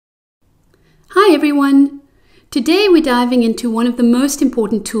Hi everyone! Today we're diving into one of the most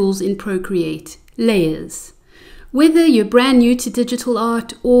important tools in Procreate, layers. Whether you're brand new to digital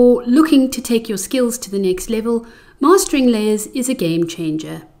art or looking to take your skills to the next level, mastering layers is a game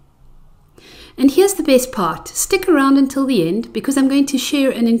changer. And here's the best part, stick around until the end because I'm going to share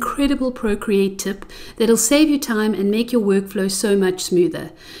an incredible Procreate tip that'll save you time and make your workflow so much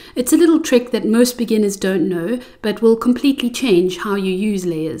smoother. It's a little trick that most beginners don't know, but will completely change how you use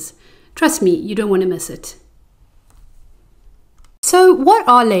layers. Trust me, you don't want to miss it. So what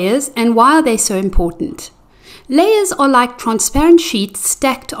are layers and why are they so important? Layers are like transparent sheets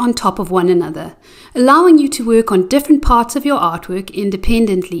stacked on top of one another, allowing you to work on different parts of your artwork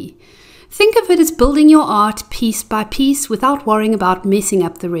independently. Think of it as building your art piece by piece without worrying about messing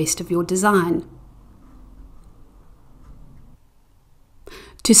up the rest of your design.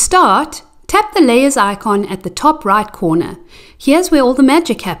 To start, tap the layers icon at the top right corner. Here's where all the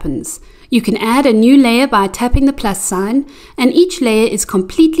magic happens. You can add a new layer by tapping the plus sign, and each layer is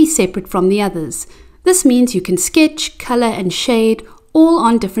completely separate from the others. This means you can sketch, color, and shade all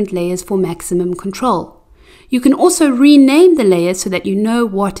on different layers for maximum control. You can also rename the layer so that you know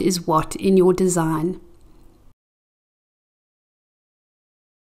what is what in your design.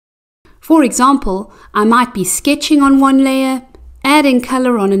 For example, I might be sketching on one layer, adding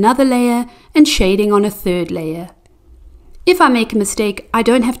color on another layer, and shading on a third layer. If I make a mistake, I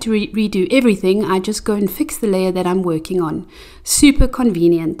don't have to redo everything, I just go and fix the layer that I'm working on. Super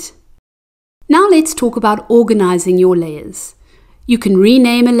convenient. Now let's talk about organizing your layers. You can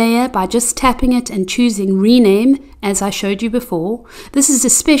rename a layer by just tapping it and choosing Rename, as I showed you before. This is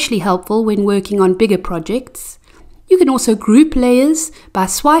especially helpful when working on bigger projects. You can also group layers by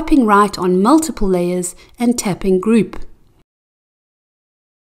swiping right on multiple layers and tapping Group.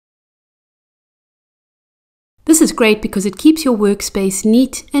 This is great because it keeps your workspace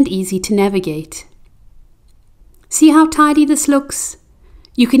neat and easy to navigate. See how tidy this looks?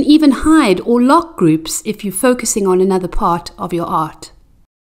 You can even hide or lock groups if you're focusing on another part of your art.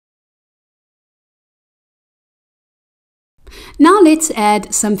 Now let's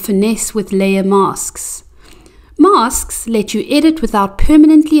add some finesse with layer masks. Masks let you edit without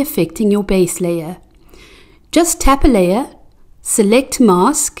permanently affecting your base layer. Just tap a layer, select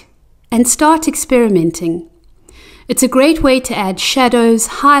Mask, and start experimenting. It's a great way to add shadows,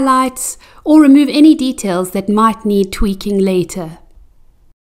 highlights, or remove any details that might need tweaking later.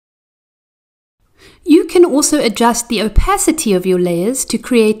 You can also adjust the opacity of your layers to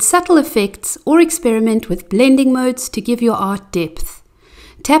create subtle effects or experiment with blending modes to give your art depth.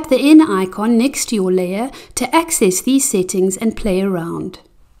 Tap the N icon next to your layer to access these settings and play around.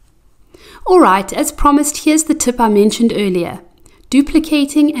 Alright, as promised, here's the tip I mentioned earlier: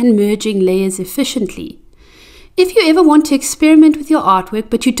 duplicating and merging layers efficiently. If you ever want to experiment with your artwork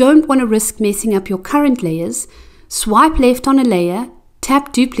but you don't want to risk messing up your current layers, swipe left on a layer,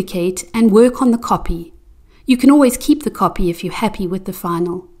 tap Duplicate, and work on the copy. You can always keep the copy if you're happy with the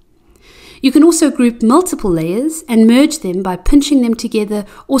final. You can also group multiple layers and merge them by pinching them together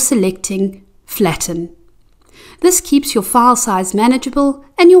or selecting Flatten. This keeps your file size manageable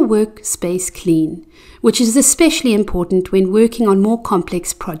and your workspace clean, which is especially important when working on more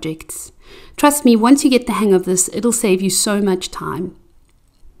complex projects. Trust me, once you get the hang of this, it'll save you so much time.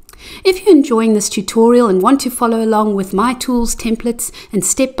 If you're enjoying this tutorial and want to follow along with my tools, templates, and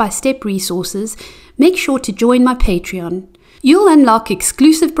step-by-step resources, make sure to join my Patreon. You'll unlock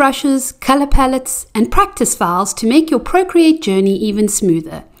exclusive brushes, color palettes, and practice files to make your Procreate journey even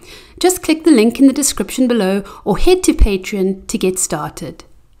smoother. Just click the link in the description below or head to Patreon to get started.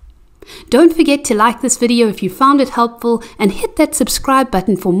 Don't forget to like this video if you found it helpful and hit that subscribe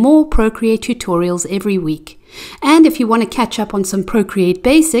button for more Procreate tutorials every week. And if you want to catch up on some Procreate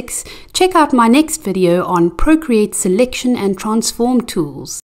basics, check out my next video on Procreate selection and transform tools.